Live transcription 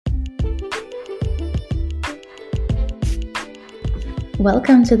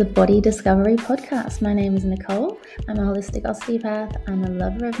Welcome to the Body Discovery Podcast. My name is Nicole. I'm a holistic osteopath. I'm a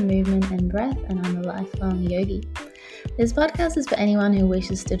lover of movement and breath, and I'm a lifelong yogi. This podcast is for anyone who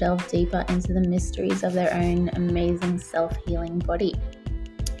wishes to delve deeper into the mysteries of their own amazing self-healing body.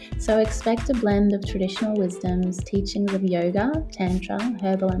 So expect a blend of traditional wisdoms, teachings of yoga, tantra,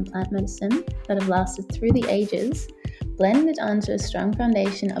 herbal and plant medicine that have lasted through the ages, blended onto a strong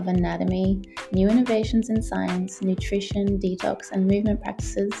foundation of anatomy, new innovations in science, nutrition, detox and movement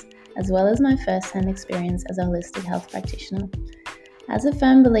practices, as well as my first-hand experience as a holistic health practitioner. As a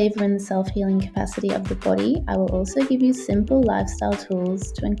firm believer in the self-healing capacity of the body, I will also give you simple lifestyle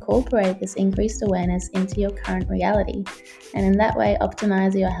tools to incorporate this increased awareness into your current reality, and in that way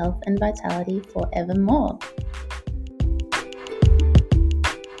optimize your health and vitality forevermore.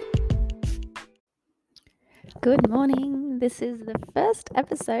 Good morning. This is the first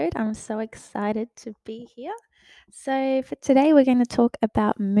episode. I'm so excited to be here. So for today, we're going to talk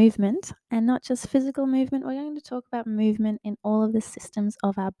about movement, and not just physical movement. We're going to talk about movement in all of the systems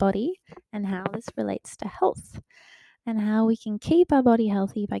of our body and how this relates to health and how we can keep our body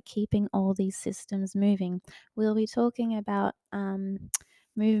healthy by keeping all these systems moving. We'll be talking about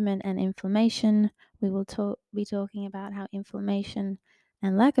movement and inflammation. We will be talking about how inflammation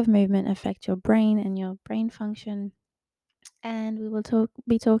and lack of movement affect your brain and your brain function. And we will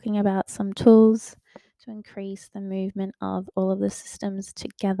be talking about some tools to increase the movement of all of the systems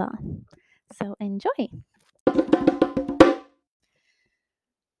together. So enjoy.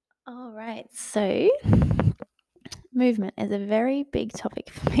 All right, so movement is a very big topic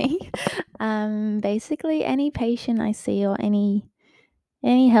for me. Basically, any patient I see or any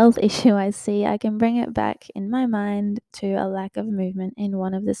health issue I see, I can bring it back in my mind to a lack of movement in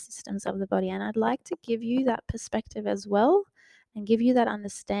one of the systems of the body. And I'd like to give you that perspective as well and give you that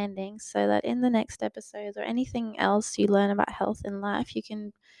understanding so that in the next episodes or anything else you learn about health in life, you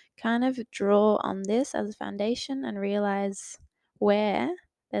can kind of draw on this as a foundation and realize where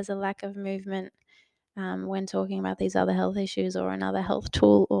there's a lack of movement when talking about these other health issues or another health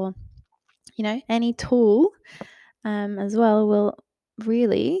tool or, any tool as well will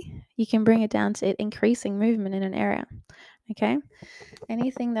really, you can bring it down to it increasing movement in an area. Okay,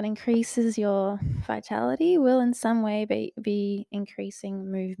 anything that increases your vitality will in some way be increasing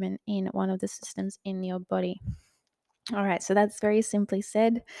movement in one of the systems in your body. All right, so that's very simply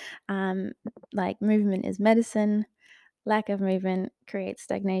said. Like movement is medicine. Lack of movement creates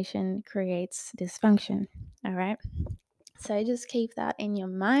stagnation, creates dysfunction. All right, so just keep that in your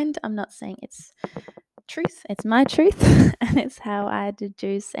mind. I'm not saying it's truth, it's my truth, and it's how I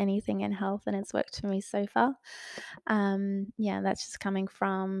deduce anything in health, and it's worked for me so far. That's just coming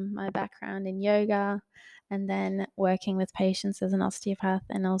from my background in yoga and then working with patients as an osteopath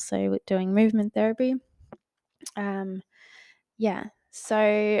and also doing movement therapy.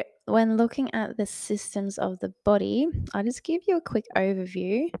 So when looking at the systems of the body, I'll just give you a quick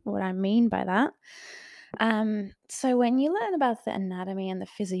overview what I mean by that. So when you learn about the anatomy and the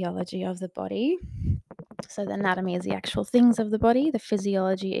physiology of the body, so the anatomy is the actual things of the body, the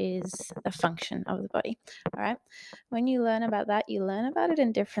physiology is the function of the body. All right, when you learn about that, you learn about it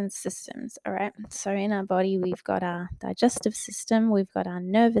in different systems. All right, so in our body we've got our digestive system, we've got our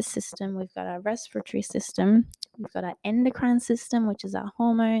nervous system, we've got our respiratory system, we've got our endocrine system, which is our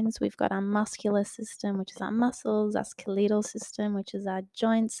hormones, we've got our muscular system, which is our muscles, our skeletal system, which is our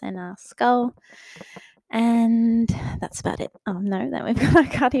joints and our skull. And that's about it. Oh no, then we've got our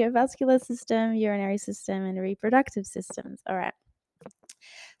cardiovascular system, urinary system, and reproductive systems. All right.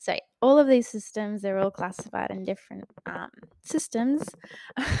 So all of these systems, they're all classified in different systems,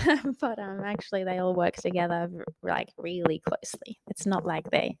 but actually they all work together like really closely. It's not like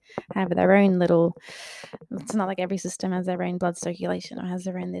they have their own little, it's not like every system has their own blood circulation or has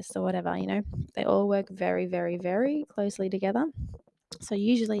their own this or whatever, They all work very, very, very closely together. So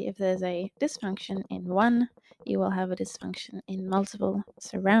usually if there's a dysfunction in one, you will have a dysfunction in multiple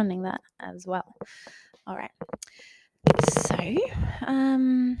surrounding that as well. All right. So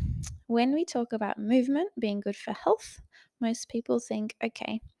when we talk about movement being good for health, most people think,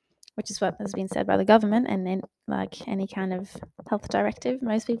 okay, which is what has been said by the government and then like any kind of health directive,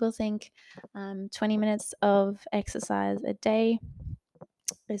 most people think 20 minutes of exercise a day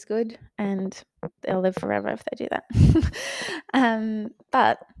is good and they'll live forever if they do that.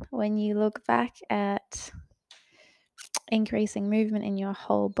 But when you look back at increasing movement in your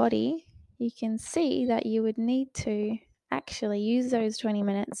whole body, you can see that you would need to actually use those 20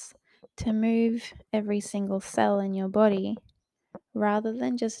 minutes to move every single cell in your body rather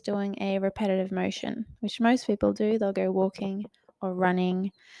than just doing a repetitive motion, which most people do. They'll go walking or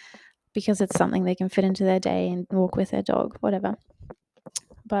running because it's something they can fit into their day and walk with their dog, whatever.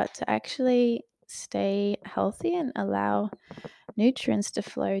 but to actually stay healthy and allow nutrients to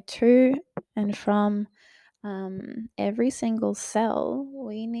flow to and from every single cell,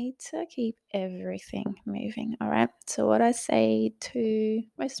 we need to keep everything moving. All right. So, what I say to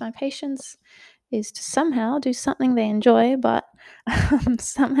most of my patients is to somehow do something they enjoy, but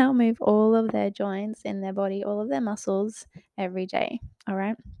somehow move all of their joints in their body, all of their muscles every day. All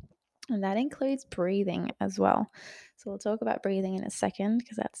right. And that includes breathing as well. So, we'll talk about breathing in a second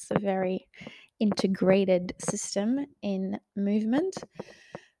because that's a very integrated system in movement.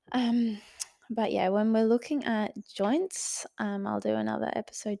 But yeah, when we're looking at joints, I'll do another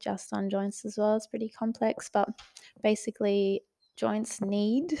episode just on joints as well. It's pretty complex, but basically, joints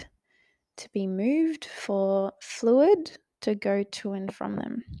need to be moved for fluid to go to and from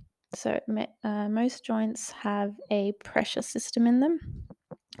them. So, most joints have a pressure system in them.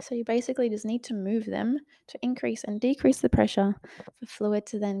 So, you basically just need to move them to increase and decrease the pressure for fluid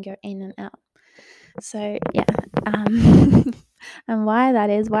to then go in and out. So, yeah. And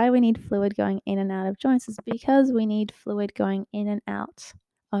why we need fluid going in and out of joints is because we need fluid going in and out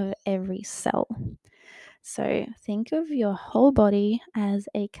of every cell. So think of your whole body as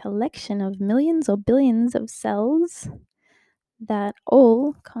a collection of millions or billions of cells that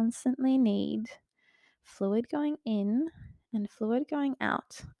all constantly need fluid going in and fluid going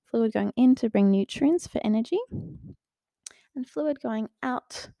out. Fluid going in to bring nutrients for energy, and fluid going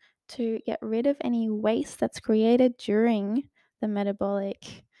out to get rid of any waste that's created during the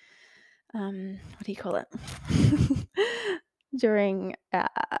metabolic what do you call it? During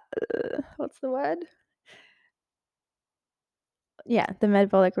what's the word? Yeah, the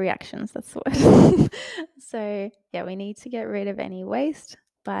metabolic reactions, that's the word. So yeah, we need to get rid of any waste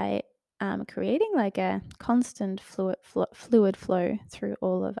by creating like a constant fluid flow through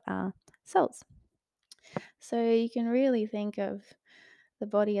all of our cells. So you can really think of the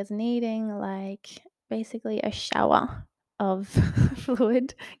body as needing like basically a shower of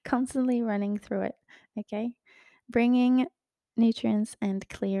fluid constantly running through it, okay? Bringing nutrients and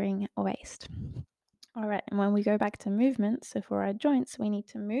clearing waste. All right, and when we go back to movement, so for our joints, we need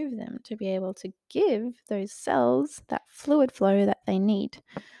to move them to be able to give those cells that fluid flow that they need.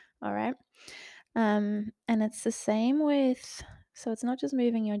 All right, and it's the same with, so it's not just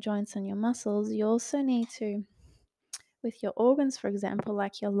moving your joints and your muscles, you also need to, with your organs, for example,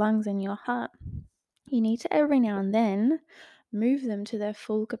 like your lungs and your heart, you need to every now and then move them to their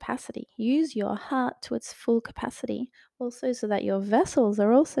full capacity. Use your heart to its full capacity, also so that your vessels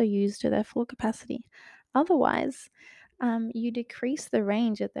are also used to their full capacity. Otherwise, you decrease the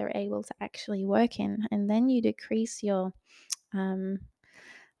range that they're able to actually work in, and then you decrease your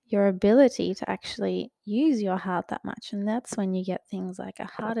ability to actually use your heart that much. And that's when you get things like a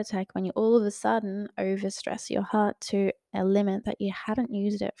heart attack, when you all of a sudden overstress your heart to a limit that you hadn't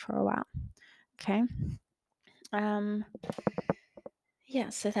used it for a while. Okay. Yeah,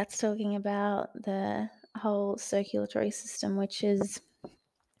 so that's talking about the whole circulatory system, which is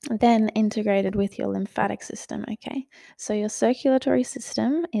then integrated with your lymphatic system. Okay, so your circulatory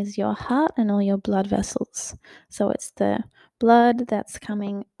system is your heart and all your blood vessels. So it's the blood that's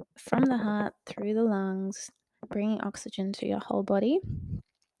coming from the heart through the lungs, bringing oxygen to your whole body.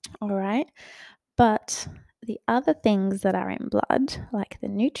 All right, but the other things that are in blood, like the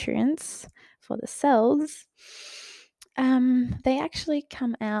nutrients for the cells, they actually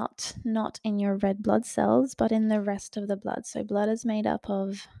come out not in your red blood cells, but in the rest of the blood. So blood is made up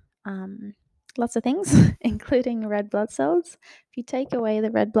of lots of things, including red blood cells. If you take away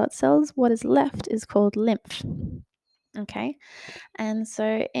the red blood cells, what is left is called lymph. Okay, and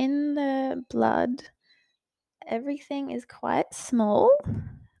so in the blood, everything is quite small.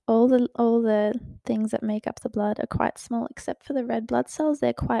 All the things that make up the blood are quite small, except for the red blood cells.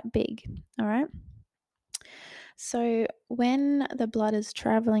 They're quite big. All right. So when the blood is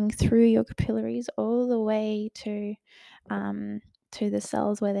traveling through your capillaries all the way to the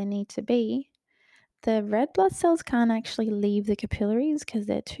cells where they need to be, the red blood cells can't actually leave the capillaries because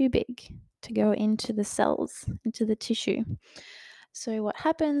they're too big to go into the cells, into the tissue. So what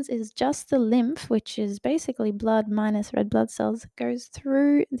happens is just the lymph, which is basically blood minus red blood cells, goes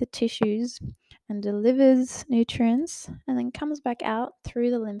through the tissues and delivers nutrients and then comes back out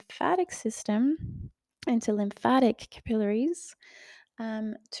through the lymphatic system into lymphatic capillaries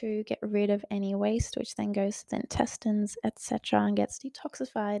to get rid of any waste, which then goes to the intestines, etc., and gets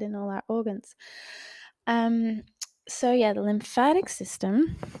detoxified in all our organs. So yeah, the lymphatic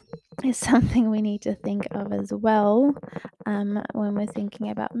system is something we need to think of as well when we're thinking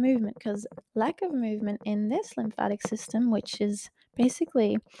about movement, because lack of movement in this lymphatic system, which is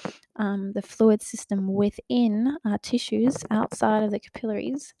basically the fluid system within our tissues outside of the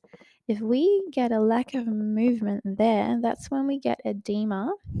capillaries. If we get a lack of movement there, that's when we get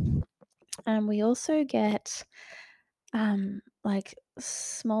edema, and we also get like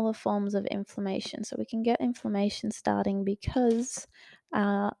smaller forms of inflammation. So we can get inflammation starting because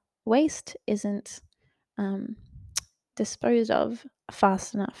our waste isn't disposed of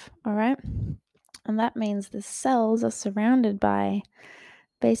fast enough. All right. And that means the cells are surrounded by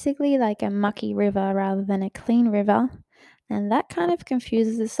basically like a mucky river rather than a clean river. And that kind of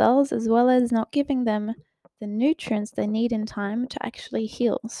confuses the cells, as well as not giving them the nutrients they need in time to actually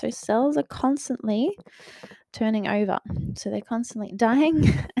heal. So cells are constantly turning over. So they're constantly dying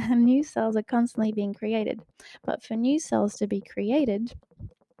and new cells are constantly being created. But for new cells to be created,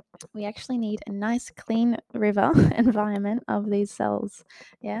 we actually need a nice clean river environment of these cells.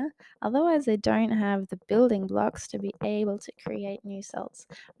 Yeah. Otherwise, they don't have the building blocks to be able to create new cells.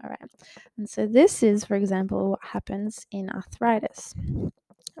 All right. And so this is, for example, what happens in arthritis.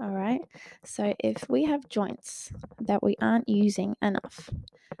 All right. So if we have joints that we aren't using enough,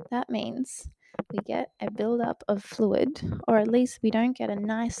 that means we get a buildup of fluid, or at least we don't get a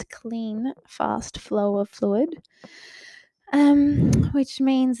nice, clean, fast flow of fluid. Which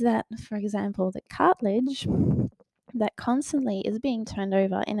means that, for example, the cartilage that constantly is being turned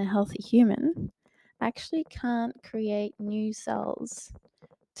over in a healthy human actually can't create new cells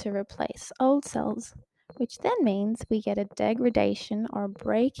to replace old cells, which then means we get a degradation or a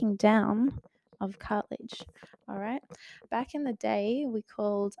breaking down of cartilage. All right. Back in the day, we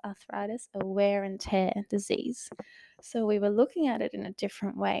called arthritis a wear and tear disease. So we were looking at it in a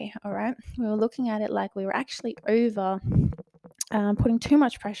different way. All right. We were looking at it like we were actually putting too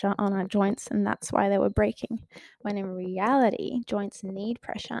much pressure on our joints, and that's why they were breaking. When in reality, joints need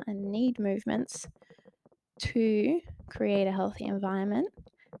pressure and need movements to create a healthy environment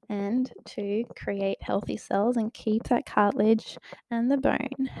and to create healthy cells and keep that cartilage and the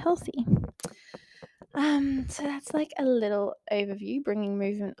bone healthy. So that's like a little overview, bringing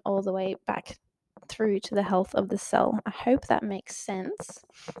movement all the way back through to the health of the cell. I hope that makes sense.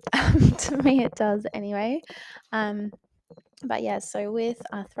 To me, it does anyway. But yeah, so with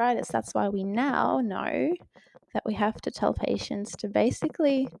arthritis, that's why we now know that we have to tell patients to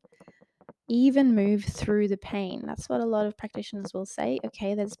basically even move through the pain. That's what a lot of practitioners will say.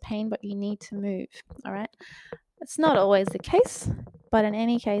 Okay, there's pain, but you need to move. All right. It's not always the case, but in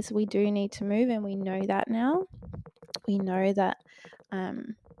any case, we do need to move, and we know that now. We know that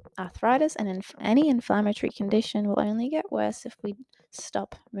arthritis and any inflammatory condition will only get worse if we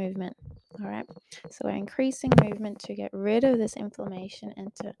stop movement. All right. So we're increasing movement to get rid of this inflammation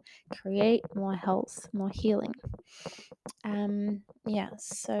and to create more health, more healing. Yeah.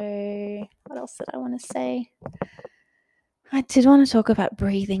 So what else did I want to say? I did want to talk about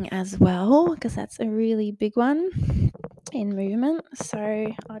breathing as well, because that's a really big one in movement. So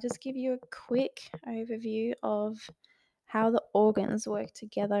I'll just give you a quick overview of how the organs work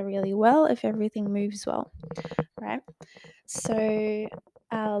together really well if everything moves well, right? So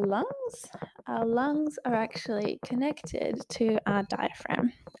our lungs are actually connected to our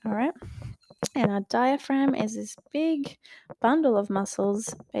diaphragm, all right? And our diaphragm is this big bundle of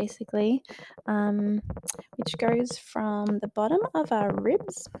muscles, basically, which goes from the bottom of our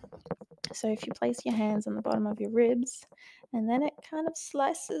ribs. So if you place your hands on the bottom of your ribs, and then it kind of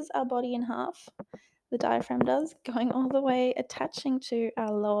slices our body in half, the diaphragm does, going all the way, attaching to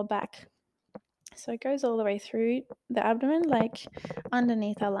our lower back. So it goes all the way through the abdomen, like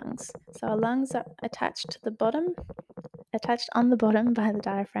underneath our lungs. So our lungs are attached on the bottom by the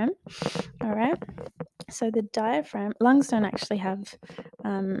diaphragm. All right. So the diaphragm, lungs don't actually have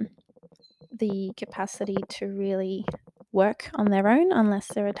the capacity to really work on their own unless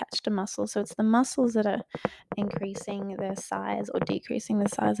they're attached to muscles. So it's the muscles that are increasing their size or decreasing the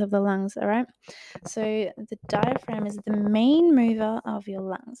size of the lungs, all right? So the diaphragm is the main mover of your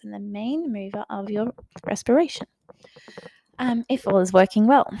lungs and the main mover of your respiration, if all is working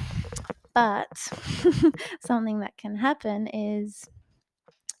well. But something that can happen is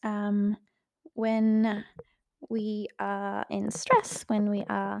when we are in stress, when we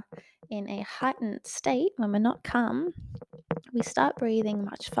are in a heightened state, when we're not calm, we start breathing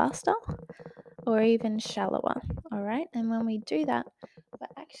much faster or even shallower, all right? And when we do that,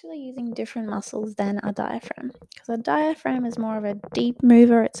 we're actually using different muscles than our diaphragm, because our diaphragm is more of a deep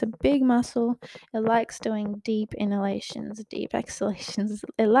mover. It's a big muscle. It likes doing deep inhalations, deep exhalations.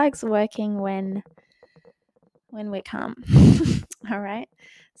 It likes working when we're calm. All right.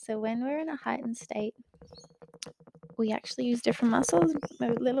 So when we're in a heightened state, we actually use different muscles, a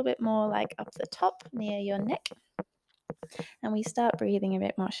little bit more like up the top near your neck. and we start breathing a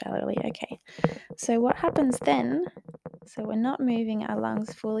bit more shallowly. Okay, so what happens then? So we're not moving our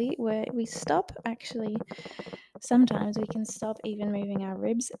lungs fully. We stop actually. Sometimes we can stop even moving our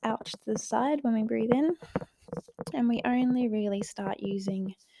ribs out to the side when we breathe in, and we only really start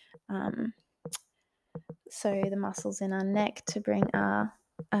using so the muscles in our neck to bring our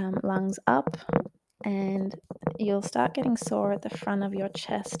lungs up, and you'll start getting sore at the front of your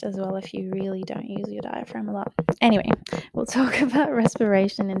chest as well if you really don't use your diaphragm a lot. Anyway, we'll talk about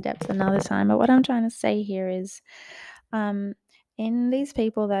respiration in depth another time, but what I'm trying to say here is in these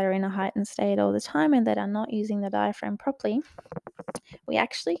people that are in a heightened state all the time and that are not using the diaphragm properly, we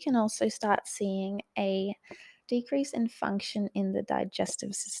actually can also start seeing a decrease in function in the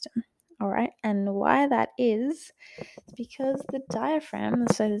digestive system. All right, and why that is because the diaphragm,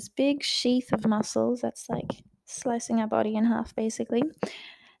 so this big sheath of muscles that's like slicing our body in half basically,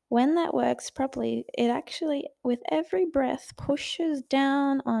 when that works properly, it actually, with every breath, pushes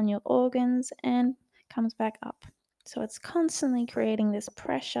down on your organs and comes back up. So it's constantly creating this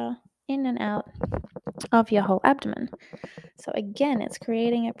pressure in and out of your whole abdomen. So again, it's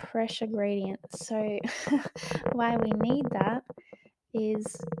creating a pressure gradient. So why we need that is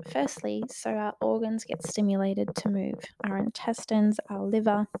firstly so our organs get stimulated to move. Our intestines, our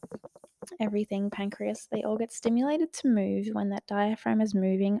liver, everything, pancreas, they all get stimulated to move when that diaphragm is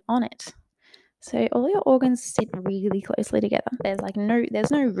moving on it. So all your organs sit really closely together.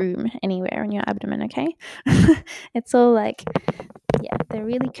 There's no room anywhere in your abdomen, okay? It's all like, yeah, they're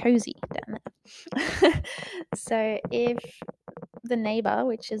really cozy down there. So if the neighbor,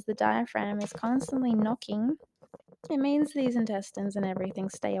 which is the diaphragm, is constantly knocking, it means these intestines and everything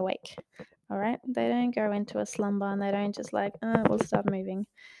stay awake. All right, they don't go into a slumber and they don't just like, oh, we'll stop moving.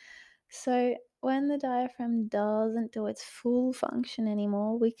 So when the diaphragm doesn't do its full function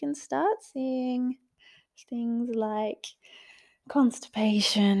anymore, we can start seeing things like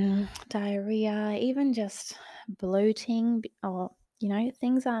constipation, diarrhea, even just bloating, or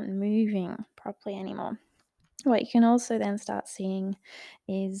things aren't moving properly anymore. What you can also then start seeing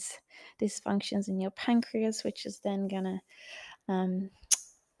is dysfunctions in your pancreas, which is then going to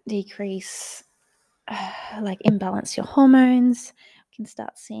decrease, imbalance your hormones. You can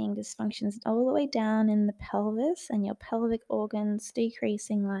start seeing dysfunctions all the way down in the pelvis and your pelvic organs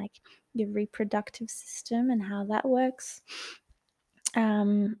decreasing, like your reproductive system and how that works.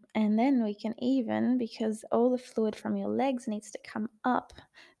 And then we can even, because all the fluid from your legs needs to come up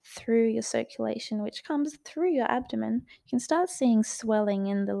through your circulation, which comes through your abdomen, you can start seeing swelling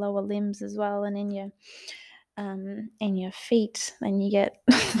in the lower limbs as well, and in your feet. Then you get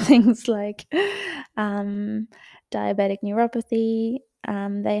things like diabetic neuropathy.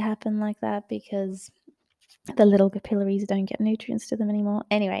 They happen like that because the little capillaries don't get nutrients to them anymore.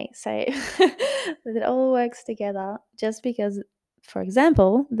 Anyway, so it all works together just because, for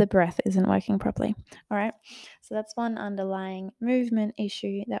example, the breath isn't working properly. All right, so that's one underlying movement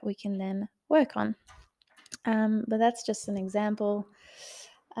issue that we can then work on. But that's just an example.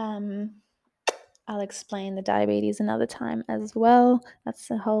 I'll explain the diabetes another time as well. That's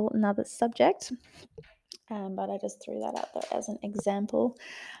a whole another subject. But I just threw that out there as an example.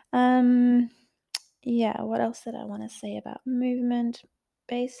 Yeah, what else did I want to say about movement?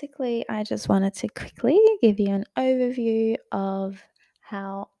 Basically, I just wanted to quickly give you an overview of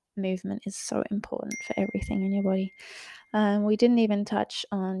how movement is so important for everything in your body. We didn't even touch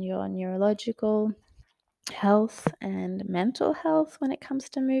on your neurological health and mental health when it comes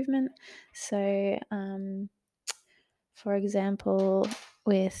to movement. So, for example,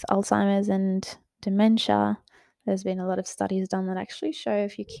 with Alzheimer's and dementia, there's been a lot of studies done that actually show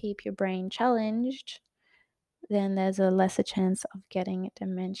if you keep your brain challenged, then there's a lesser chance of getting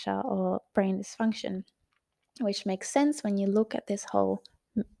dementia or brain dysfunction, which makes sense when you look at this whole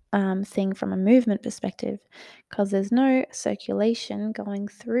thing from a movement perspective, because there's no circulation going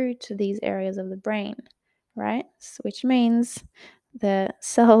through to these areas of the brain, right? Which means the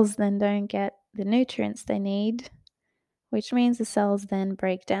cells then don't get the nutrients they need, which means the cells then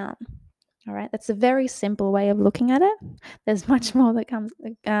break down. All right, that's a very simple way of looking at it. There's much more that comes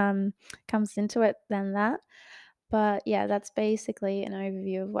into it than that. But yeah, that's basically an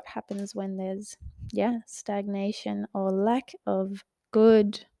overview of what happens when there's stagnation or lack of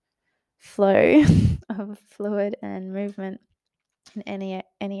good flow of fluid and movement in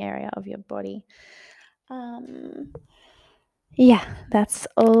any area of your body. Yeah, that's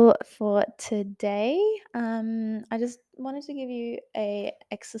all for today. I just wanted to give you a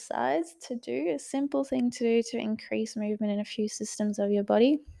exercise to do, a simple thing to do to increase movement in a few systems of your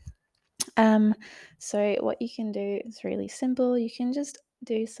body. So what you can do is really simple. You can just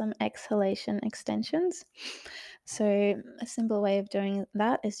do some exhalation extensions. So a simple way of doing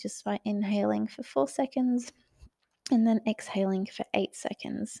that is just by inhaling for 4 seconds and then exhaling for 8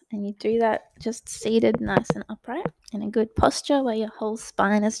 seconds. And you do that just seated nice and upright in a good posture where your whole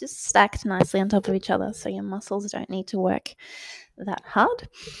spine is just stacked nicely on top of each other, so your muscles don't need to work that hard.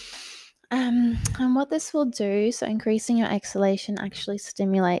 And what this will do, so increasing your exhalation actually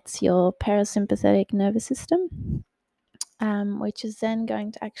stimulates your parasympathetic nervous system, which is then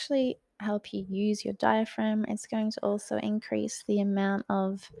going to actually help you use your diaphragm. It's going to also increase the amount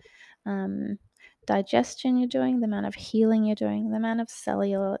of digestion you're doing, the amount of healing you're doing, the amount of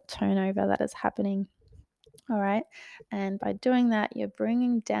cellular turnover that is happening. All right. And by doing that, you're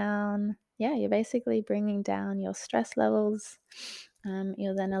basically bringing down your stress levels.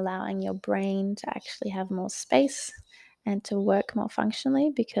 You're then allowing your brain to actually have more space and to work more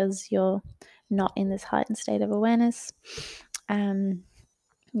functionally because you're not in this heightened state of awareness.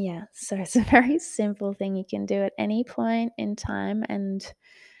 So it's a very simple thing you can do at any point in time. And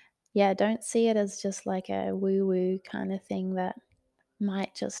don't see it as just like a woo-woo kind of thing that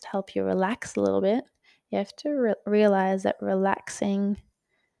might just help you relax a little bit. You have to realize that relaxing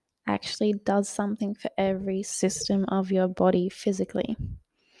actually does something for every system of your body physically.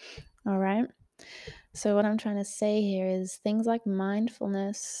 All right. So what I'm trying to say here is things like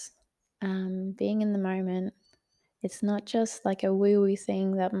mindfulness, being in the moment. It's not just like a woo-woo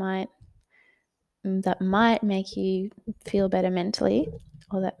thing that might make you feel better mentally,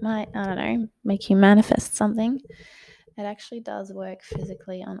 or that might, I don't know, make you manifest something. It actually does work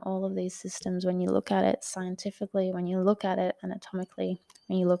physically on all of these systems when you look at it scientifically, when you look at it anatomically,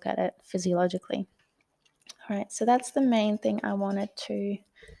 when you look at it physiologically. All right, so that's the main thing I wanted to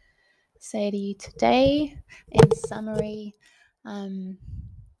say to you today. In summary,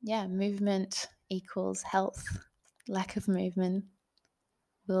 movement equals health. Lack of movement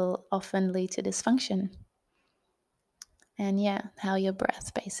will often lead to dysfunction. And how your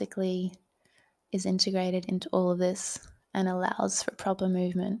breath basically is integrated into all of this and allows for proper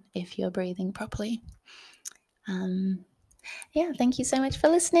movement if you're breathing properly. Thank you so much for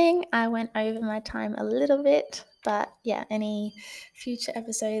listening. I went over my time a little bit, but any future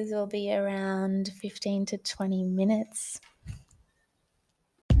episodes will be around 15 to 20 minutes.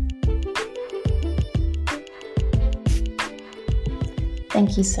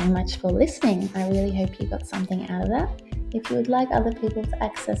 Thank you so much for listening. I really hope you got something out of that. If you would like other people to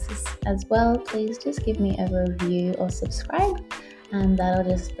access this as well, please just give me a review or subscribe, and that'll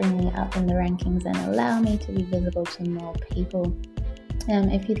just bring me up in the rankings and allow me to be visible to more people.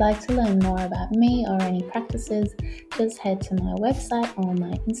 If you'd like to learn more about me or any practices, just head to my website or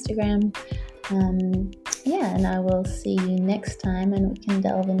my Instagram. And I will see you next time, and we can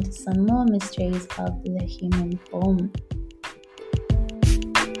delve into some more mysteries of the human form.